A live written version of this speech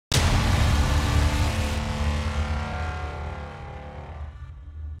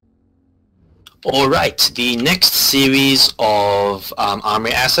Alright, the next series of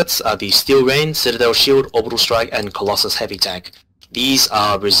Armory assets are the Steel Rain, Citadel Shield, Orbital Strike, and Colossus Heavy Tank. These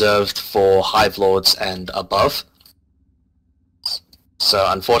are reserved for Hive Lords and above. So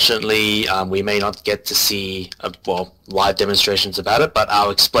unfortunately, we may not get to see live demonstrations about it, but I'll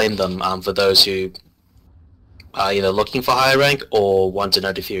explain them for those who are either looking for higher rank or want to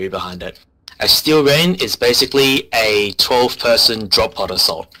know the theory behind it. A Steel Rain is basically a 12-person drop pod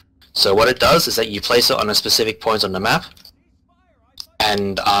assault. So what it does is that you place it on a specific point on the map,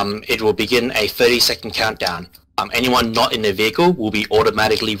 and it will begin a 30-second countdown. Anyone not in the vehicle will be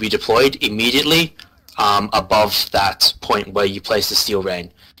automatically redeployed immediately above that point where you place the Steel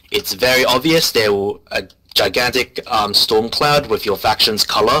Rain. It's very obvious. There will a gigantic storm cloud with your faction's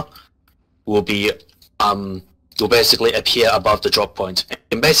color will basically appear above the drop point. You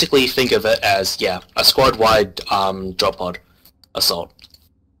can basically think of it as a squad-wide drop pod assault.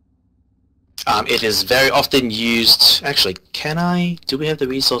 It is very often used. Actually, do we have the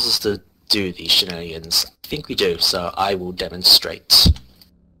resources to do these shenanigans? I think we do, so I will demonstrate.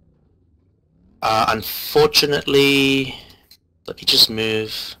 Unfortunately, let me just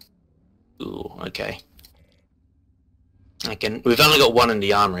move. Ooh, okay. We've only got one in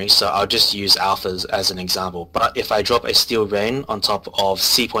the Armory, so I'll just use alphas as an example. But if I drop a Steel Rain on top of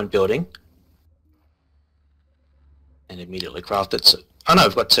C point building, and immediately craft it. Oh no,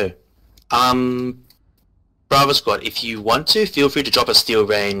 I've got two. Bravo Squad, if you want to, feel free to drop a Steel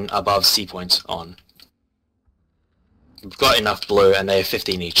Rain above C point on. We've got enough blue, and they have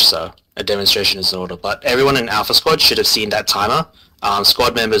 15 each, so a demonstration is in order. But everyone in Alpha Squad should have seen that timer.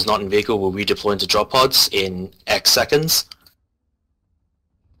 Squad members not in vehicle will redeploy into drop pods in X seconds.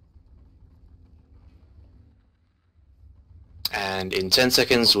 And in 10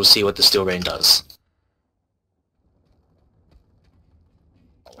 seconds, we'll see what the Steel Rain does.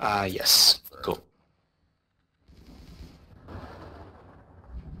 Yes. Cool.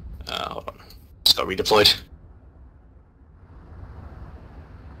 Hold on. Just got redeployed.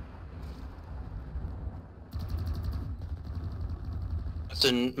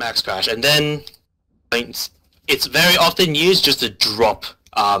 Max crash, and then it's very often used just to drop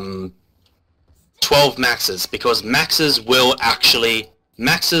 12 maxes, because maxes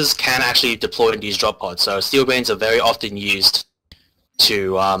can actually deploy in these drop pods. So Steel Rains are very often used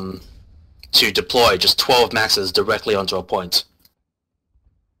to deploy just 12 maxes directly onto a point.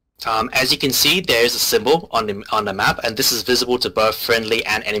 As you can see, there is a symbol on the map, and this is visible to both friendly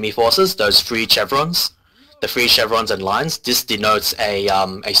and enemy forces. Those three chevrons. The three chevrons and lines, this denotes a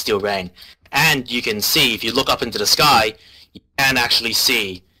Steel Rain. And you can see, if you look up into the sky, you can actually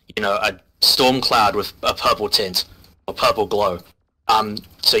see, a storm cloud with a purple tint, or purple glow.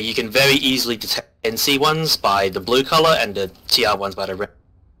 So you can very easily detect NC ones by the blue color and the TR ones by the red.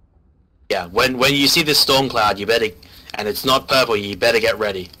 Yeah, when you see this storm cloud, and it's not purple, you better get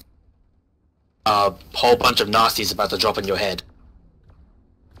ready. A whole bunch of nasties about to drop on your head.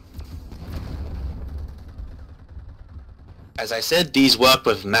 As I said, these work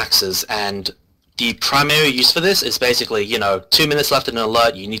with maxes, and the primary use for this is basically, 2 minutes left in an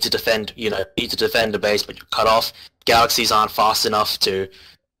alert, you need to defend, the base, but you're cut off. Galaxies aren't fast enough to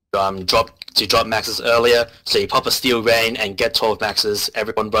drop maxes earlier, so you pop a Steel Rain and get 12 maxes,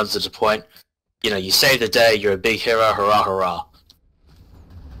 everyone runs to the point. You save the day, you're a big hero, hurrah, hurrah.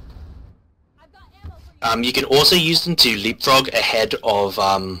 You can also use them to leapfrog ahead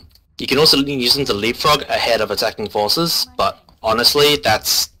of, attacking forces, but honestly,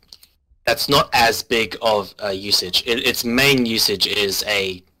 that's not as big of a usage. Its main usage is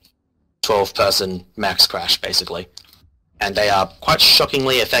a 12-person max crash, basically. And they are quite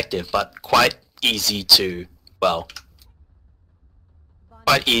shockingly effective, but quite easy to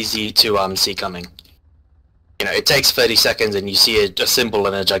see coming. It takes 30 seconds and you see a symbol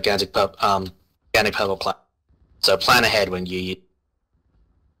in a gigantic purple cloud. So plan ahead when you...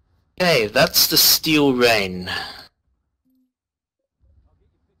 Okay, that's the Steel Rain.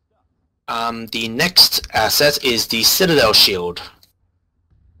 The next asset is the Citadel Shield.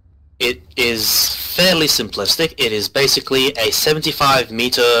 It is fairly simplistic. It is basically a 75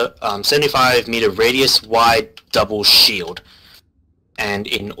 meter radius wide double shield. And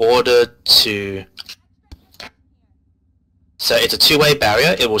in order to... So it's a two-way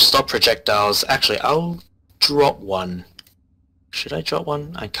barrier. It will stop projectiles. Actually, I'll drop one. Should I drop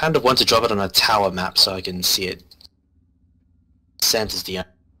one? I kind of want to drop it on a tower map so I can see it. Santa's the...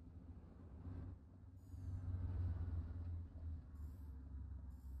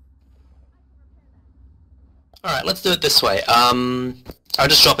 Alright, let's do it this way. I'll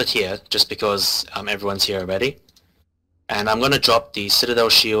just drop it here, just because everyone's here already. And I'm going to drop the Citadel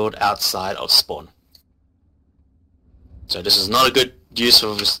shield outside of spawn. So this is not a good use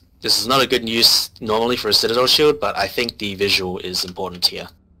of normally for a Citadel shield, but I think the visual is important here.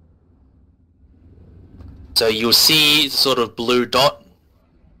 So you'll see sort of blue dot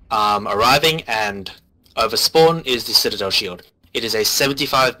arriving, and over spawn is the Citadel shield. It is a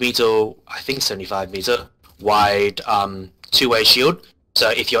 75 meter wide two-way shield. So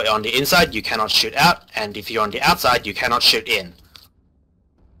if you're on the inside, you cannot shoot out, and if you're on the outside, you cannot shoot in.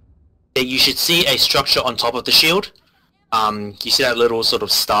 You should see a structure on top of the shield. You see that little sort of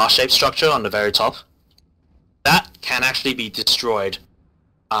star-shaped structure on the very top? That can actually be destroyed.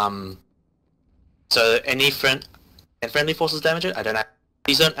 So any friendly forces damage it? I don't know.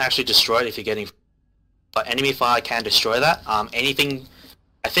 These don't actually destroy it if you're getting... But enemy fire can destroy that. Anything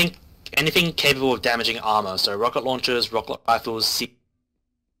capable of damaging armor, so rocket launchers, rocket rifles,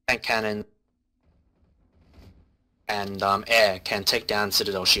 tank cannon, and air can take down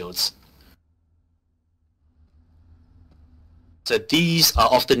Citadel shields. So these are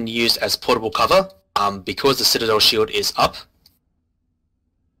often used as portable cover. Because the Citadel shield is up,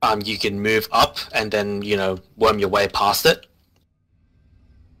 you can move up and then, you know, worm your way past it.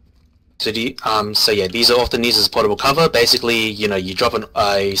 So these are often used as portable cover. Basically, you know, you drop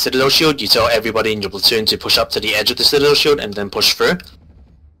a Citadel shield, you tell everybody in your platoon to push up to the edge of the Citadel shield and then push through.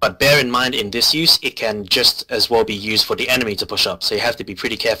 But bear in mind, in this use, it can just as well be used for the enemy to push up, so you have to be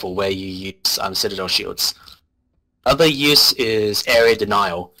pretty careful where you use Citadel shields. Other use is area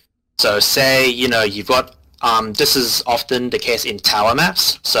denial. So say, you know, you've got, this is often the case in tower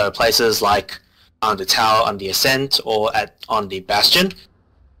maps, so places like the tower on the ascent or on the bastion.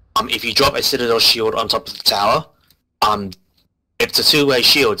 If you drop a Citadel shield on top of the tower, it's a two-way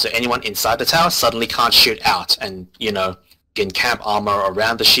shield, so anyone inside the tower suddenly can't shoot out, and, you know, you can camp armor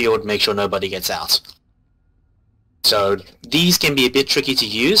around the shield, make sure nobody gets out. So these can be a bit tricky to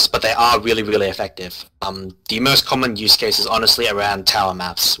use, but they are really, really effective. The most common use case is honestly around tower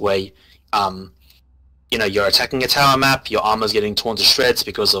maps, where you know, you're attacking a tower map, your armor's getting torn to shreds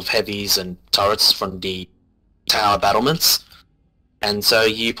because of heavies and turrets from the tower battlements, and so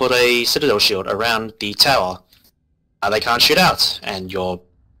you put a Citadel shield around the tower. They can't shoot out, and you're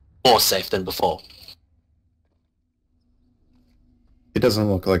more safe than before. It doesn't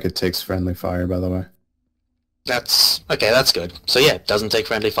look like it takes friendly fire, by the way. That's okay, that's good. So yeah, it doesn't take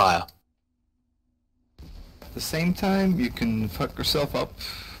friendly fire. At the same time, you can fuck yourself up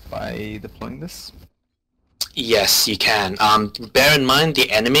by deploying this? Yes, you can. Bear in mind,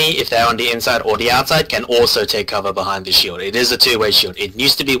 the enemy, if they're on the inside or the outside, can also take cover behind the shield. It is a two-way shield. It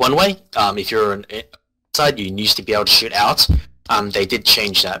used to be one way. If you're on the inside, you used to be able to shoot out. They did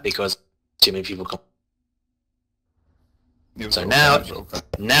change that because too many people come. So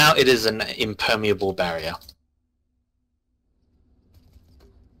now it is an impermeable barrier.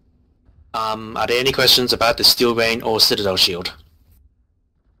 Are there any questions about the Steel Rain or Citadel shield?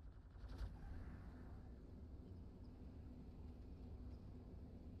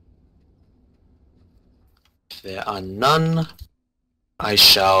 If there are none, I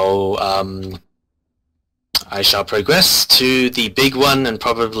shall progress to the big one and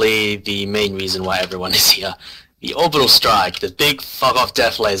probably the main reason why everyone is here. The orbital strike, the big fuck-off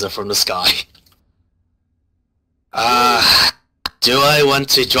death laser from the sky. Do I want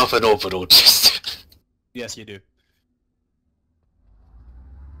to drop an orbital? Just... Yes, you do.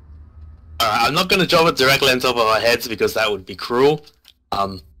 Alright, I'm not gonna drop it directly on top of our heads because that would be cruel.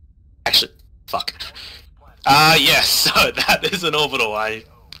 Actually, fuck. Yes, so that is an orbital. I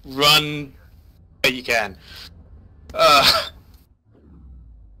run where you can.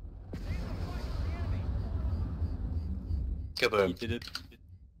 Kaboom. You did it.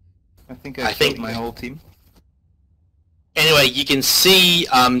 I think I killed my whole team. Anyway, you can see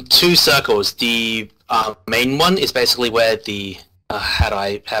two circles. The main one is basically where the how do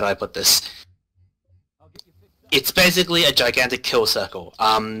I put this? It's basically a gigantic kill circle.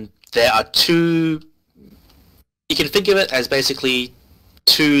 There are two. You can think of it as basically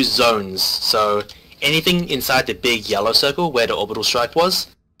two zones. So anything inside the big yellow circle where the orbital strike was,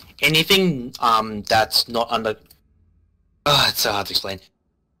 anything that's not under. It's so hard to explain.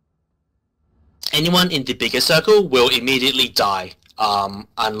 Anyone in the bigger circle will immediately die,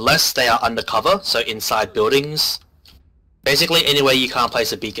 unless they are undercover, so inside buildings. Basically anywhere you can't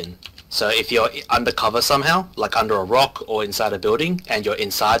place a beacon. So if you're undercover somehow, like under a rock or inside a building, and you're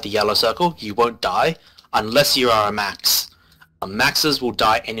inside the yellow circle, you won't die, unless you are a max. Maxes will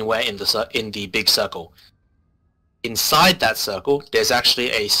die anywhere in the big circle. Inside that circle, there's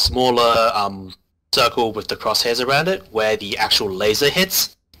actually a smaller circle with the crosshairs around it, where the actual laser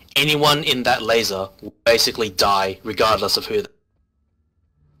hits, anyone in that laser will basically die regardless of who.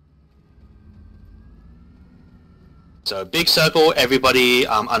 So big circle, everybody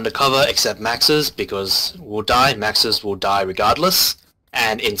undercover except maxes because will die. Maxes will die regardless.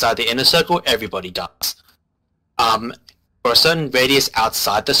 And inside the inner circle, everybody dies. For a certain radius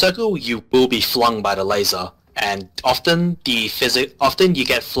outside the circle, you will be flung by the laser. And often you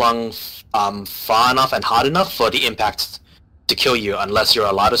get flung far enough and hard enough for the impact to kill you unless you're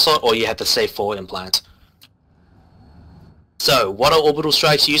a light assault or you have the safe 4 implant. So what are orbital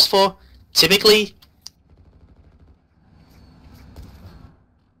strikes used for? Typically,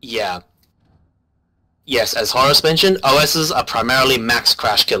 yes, as Horace mentioned, OSs are primarily max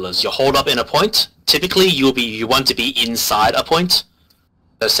crash killers. You hold up in a point. Typically, you want to be inside a point.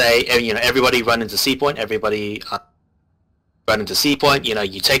 So say, everybody run into C point. Everybody run into C point.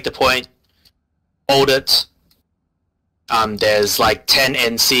 You take the point, hold it. There's like 10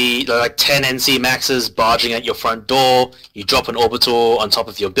 NC maxes barging at your front door. You drop an orbital on top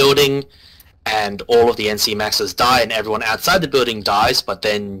of your building, and all of the NC maxes die, and everyone outside the building dies. But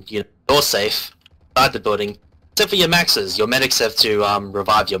then you're safe inside the building, except for your maxes. Your medics have to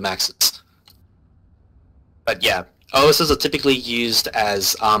revive your maxes. But yeah, OSs are typically used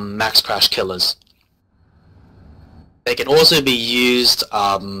as max crash killers. They can also be used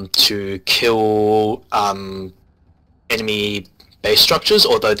to kill enemy base structures,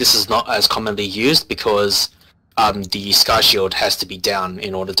 although this is not as commonly used because the sky shield has to be down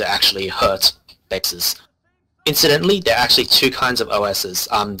in order to actually hurt bases. Incidentally, there are actually two kinds of OSs.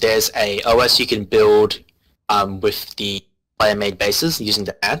 There's a OS you can build with the player-made bases using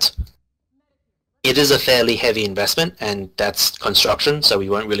the ant. It is a fairly heavy investment, and that's construction, so we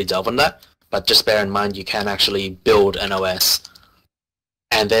won't really delve on that. But just bear in mind you can actually build an OS.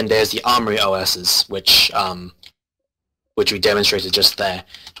 And then there's the Armory OSs, which we demonstrated just there.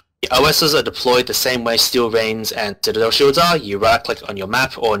 The OSs are deployed the same way Steel Rains and Citadel Shields are. You right-click on your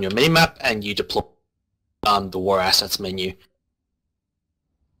map or on your mini-map, and you deploy the War Assets menu.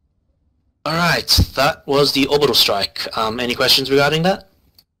 Alright, that was the Orbital Strike. Any questions regarding that?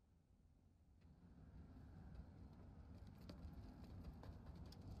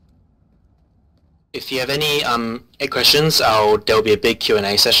 If you have any questions, there'll be a big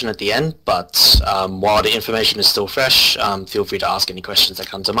Q&A session at the end, but while the information is still fresh, feel free to ask any questions that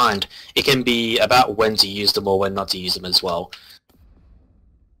come to mind. It can be about when to use them or when not to use them as well.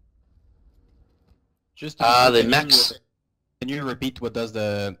 Just the max... Can you repeat what does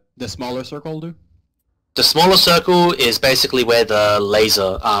the smaller circle do? The smaller circle is basically where the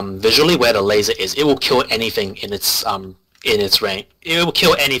laser, visually where the laser is. It will kill anything in its range. It will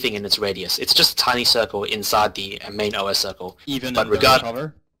kill anything in its radius. It's just a tiny circle inside the main OS circle. Even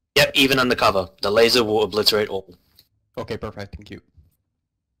undercover? Yep, even undercover. The laser will obliterate all. Okay, perfect. Thank you.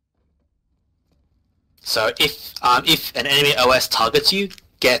 So if an enemy OS targets you,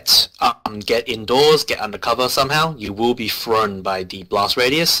 get indoors, get undercover somehow. You will be thrown by the blast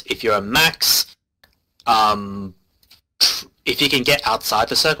radius. If you're a max, if you can get outside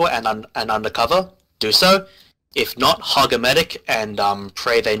the circle and undercover, do so. If not, hug a medic and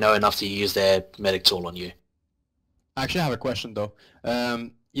pray they know enough to use their medic tool on you. Actually, I have a question though.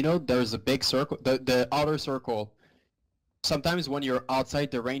 There's a big circle, the outer circle. Sometimes when you're outside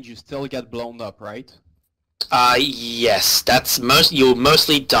the range, you still get blown up, right? Yes. You'll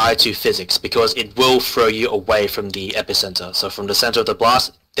mostly die to physics because it will throw you away from the epicenter. So from the center of the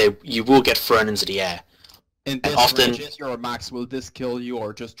blast, you will get thrown into the air. In this often, range, your max, will this kill you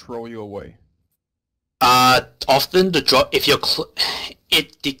or just throw you away? Often the drop, if you're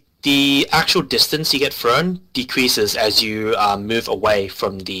the actual distance you get thrown decreases as you move away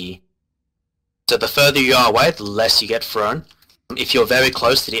from the. So the further you are away, the less you get thrown. If you're very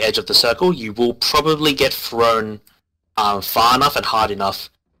close to the edge of the circle, you will probably get thrown far enough and hard enough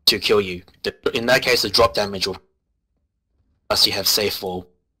to kill you. In that case, the drop damage will, unless you have safe fall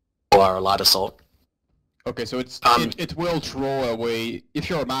or a light assault. Okay, so it will throw away. If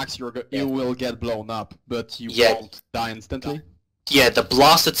you're a max, you will get blown up, but you won't die instantly. Yeah, the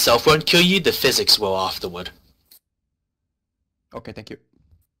blast itself won't kill you. The physics will afterward. Okay, thank you.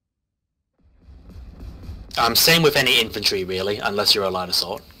 Same with any infantry, really, unless you're a light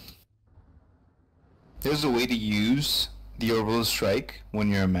assault. There's a way to use the orbital strike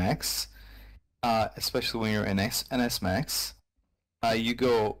when you're a max, especially when you're NS max. You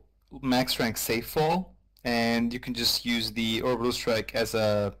go max rank safe fall, and you can just use the orbital strike as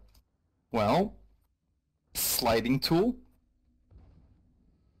a, well, sliding tool.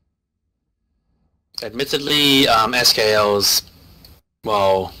 Admittedly, SKLs,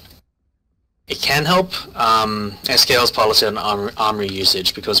 well, It can help. SKL's policy on armory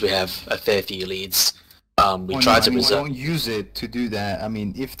usage, because we have a fair few leads. We try to preserve. Don't use it to do that. I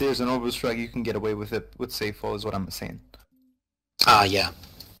mean, if there's an orbital strike, you can get away with it with safe fall, is what I'm saying. Yeah.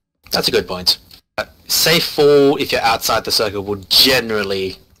 That's a good point. Safe fall, if you're outside the circle, will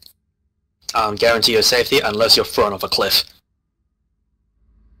generally guarantee your safety unless you're thrown off a cliff.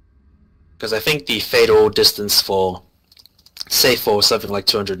 Because I think the fatal distance for safe fall is something like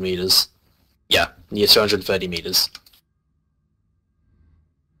 200 meters. Yeah, near 230 meters.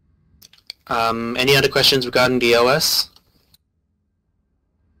 Any other questions regarding the OS?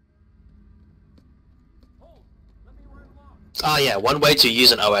 Yeah, one way to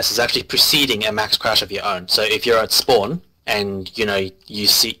use an OS is actually preceding a max crash of your own. So if you're at spawn and you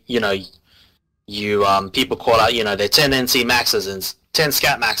see people call out they're 10 NC maxes and 10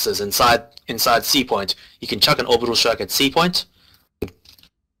 scat maxes inside C point, you can chuck an orbital strike at C point.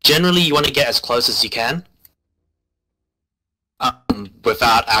 Generally, you want to get as close as you can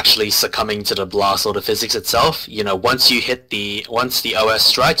without actually succumbing to the blast or the physics itself. Once the OS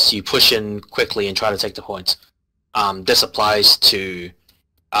strikes, you push in quickly and try to take the point. This applies to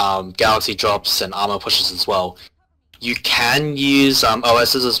galaxy drops and armor pushes as well. You can use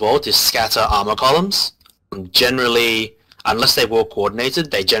OSs as well to scatter armor columns. Generally, unless they're well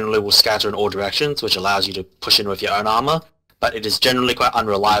coordinated, they generally will scatter in all directions, which allows you to push in with your own armor. But it is generally quite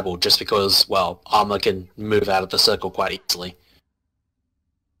unreliable just because, well, armor can move out of the circle quite easily.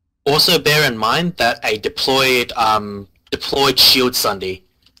 Also bear in mind that a deployed shield Sunday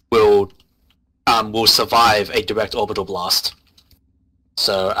will survive a direct orbital blast.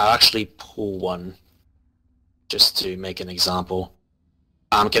 So I'll actually pull one just to make an example.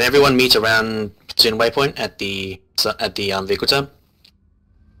 Can everyone meet around platoon waypoint at the vehicle term?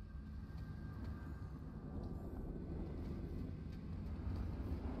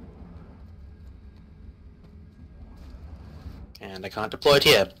 And I can't deploy it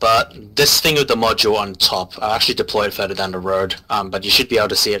here, but this thing with the module on top, I'll actually deploy it further down the road, but you should be able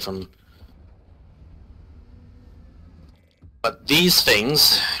to see it from... But these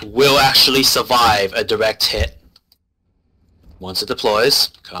things will actually survive a direct hit. Once it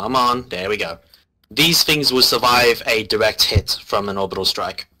deploys, come on, there we go. These things will survive a direct hit from an orbital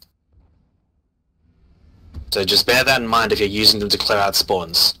strike. So just bear that in mind if you're using them to clear out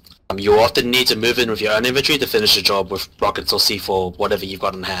spawns. You'll often need to move in with your own infantry to finish the job with rockets or C4, whatever you've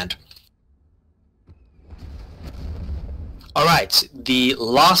got in hand. Alright, the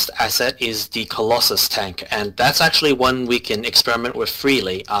last asset is the Colossus tank, and that's actually one we can experiment with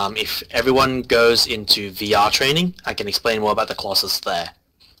freely. If everyone goes into VR training, I can explain more about the Colossus there.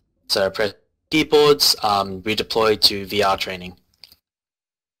 So press keyboards, redeploy to VR training.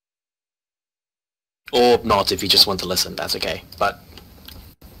 Or not if you just want to listen, that's okay. But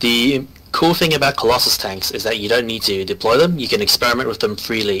the cool thing about Colossus tanks is that you don't need to deploy them. You can experiment with them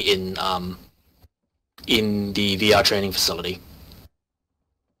freely in the VR training facility.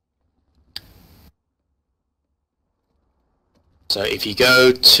 So if you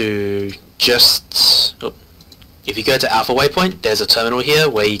go to Alpha Waypoint, there's a terminal here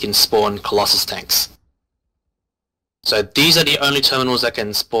where you can spawn Colossus tanks. So these are the only terminals that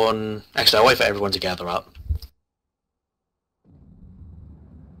can spawn... Actually, I'll wait for everyone to gather up.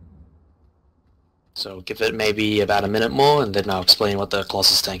 So give it maybe about a minute more, and then I'll explain what the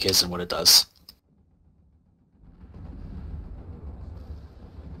Colossus tank is and what it does.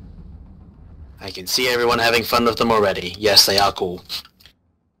 I can see everyone having fun with them already. Yes, they are cool.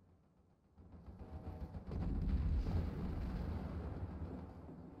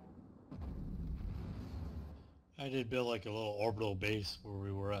 I did build like a little orbital base where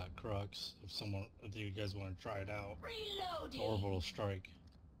we were at Crux. If you guys want to try it out. Reloading. Orbital strike.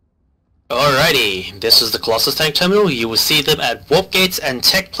 Alrighty, this is the Colossus tank terminal. You will see them at warp gates and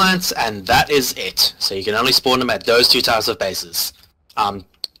tech plants, and that is it. So you can only spawn them at those two types of bases.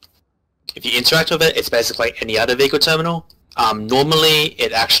 If you interact with it, it's basically like any other vehicle terminal. Normally,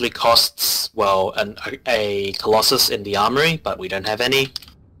 it actually costs, well, a Colossus in the Armory, but we don't have any.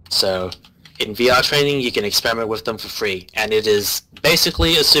 So in VR training, you can experiment with them for free, and it is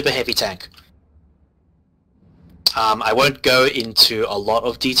basically a super heavy tank. I won't go into a lot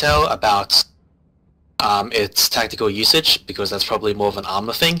of detail about its tactical usage, because that's probably more of an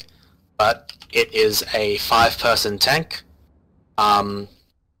armor thing, but it is a 5-person tank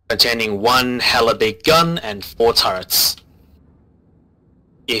containing one hella big gun and 4 turrets.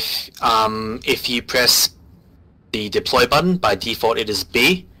 If you press the deploy button, by default it is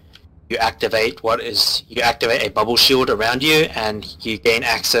B, you activate a bubble shield around you, and you gain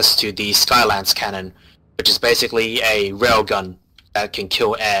access to the Skylance cannon, which is basically a railgun that can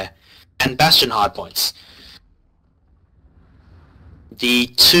kill air. and Bastion hardpoints. The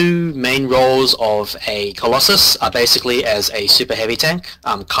two main roles of a Colossus are basically as a super heavy tank,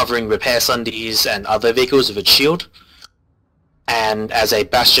 covering repair Sundies and other vehicles with its shield, and as a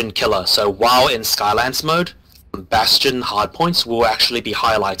Bastion killer. So while in Skylance mode, Bastion hardpoints will actually be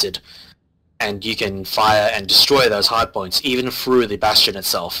highlighted, and you can fire and destroy those hardpoints even through the Bastion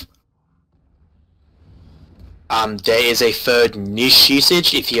itself. There is a third niche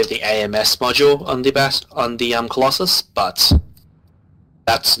usage if you have the AMS module on the Colossus, but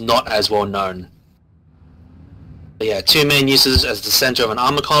that's not as well known. But yeah, two main uses as the center of an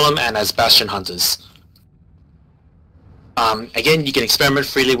armor column and as Bastion hunters. Again, you can experiment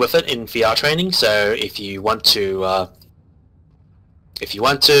freely with it in VR training, so if you want to,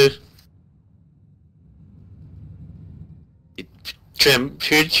 Trim,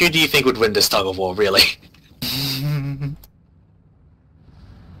 who do you think would win this tug of war, really?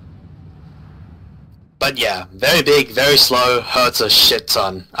 But yeah, very big, very slow, hurts a shit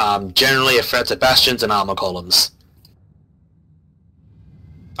ton. Generally a threat to Bastions and armor columns.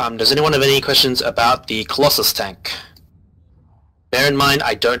 Does anyone have any questions about the Colossus tank? Bear in mind,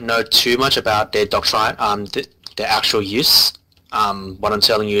 I don't know too much about their doctrine, their actual use. What I'm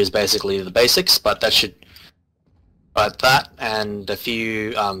telling you is basically the basics, but that and a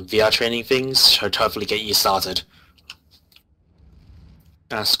few VR training things should hopefully get you started.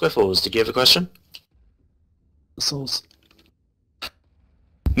 Squiffles, did you have a question? Souls.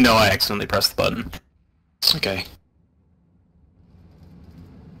 No, I accidentally pressed the button. Okay.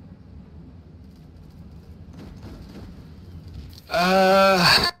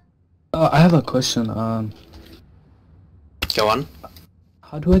 I have a question. Go on.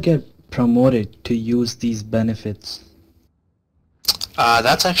 How do I get promoted to use these benefits?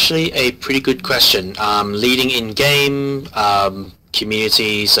 That's actually a pretty good question. Leading in-game,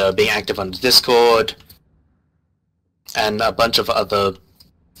 community, so being active on Discord, and a bunch of other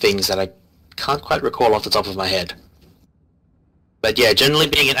things that I can't quite recall off the top of my head. But yeah, generally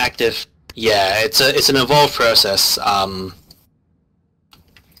being an active, yeah, it's an evolved process.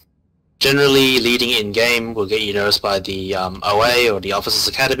 Generally, leading in-game will get you noticed by the OA or the Officers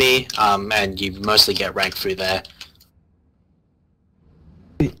Academy, and you mostly get ranked through there.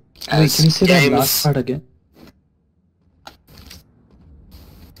 Wait, can you say that last part again?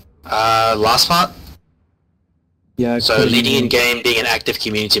 Last part? Yeah. So leading in-game, being an active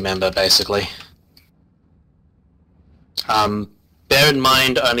community member, basically. Bear in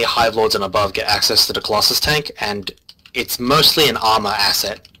mind, only Hive Lords and above get access to the Colossus tank, and it's mostly an armor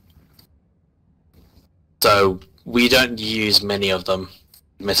asset. So we don't use many of them,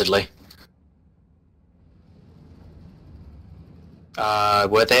 admittedly.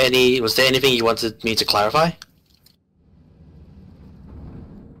 Was there anything you wanted me to clarify?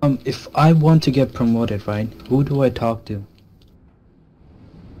 If I want to get promoted, right, who do I talk to?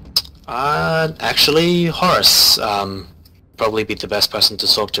 Actually, Horace, probably be the best person to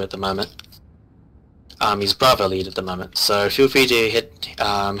talk to at the moment. He's Bravo lead at the moment, so feel free to hit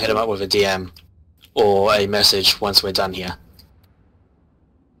him up with a DM or a message once we're done here.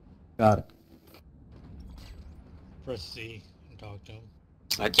 Got it. Press C and talk to him.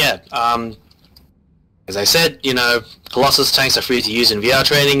 Yeah, as I said, you know, Colossus tanks are free to use in VR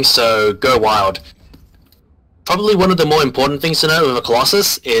training, so go wild. Probably one of the more important things to know with a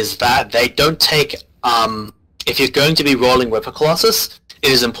Colossus is that they don't take, if you're going to be rolling with a Colossus,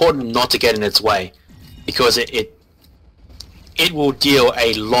 it is important not to get in its way, because it will deal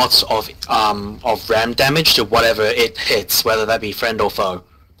a lot of ram damage to whatever it hits, whether that be friend or foe.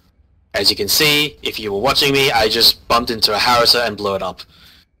 As you can see, if you were watching me, I just bumped into a Harriser and blew it up.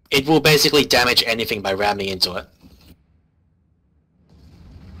 It will basically damage anything by ramming into it.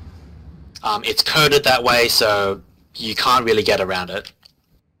 It's coded that way, so you can't really get around it.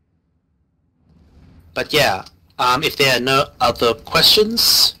 But yeah, if there are no other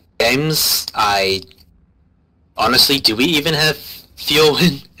questions, games, honestly, do we even have fuel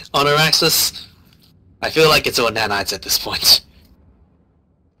on our axis? I feel like it's all nanites at this point.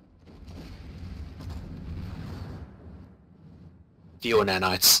 Fuel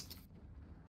nanites.